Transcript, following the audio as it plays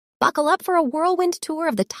Buckle up for a whirlwind tour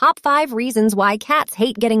of the top 5 reasons why cats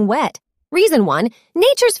hate getting wet. Reason 1,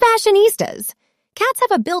 nature's fashionistas. Cats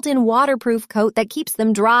have a built-in waterproof coat that keeps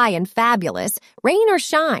them dry and fabulous, rain or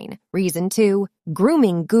shine. Reason 2,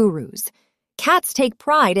 grooming gurus. Cats take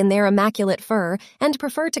pride in their immaculate fur and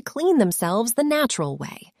prefer to clean themselves the natural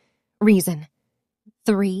way. Reason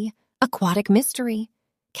 3, aquatic mystery.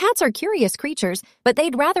 Cats are curious creatures, but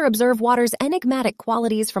they'd rather observe water's enigmatic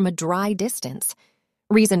qualities from a dry distance.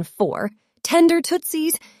 Reason 4, tender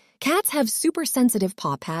tootsies. Cats have super sensitive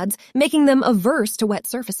paw pads, making them averse to wet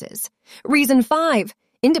surfaces. Reason 5,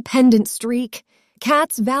 independent streak.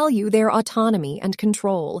 Cats value their autonomy and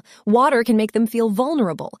control. Water can make them feel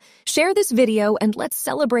vulnerable. Share this video and let's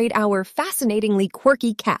celebrate our fascinatingly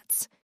quirky cats.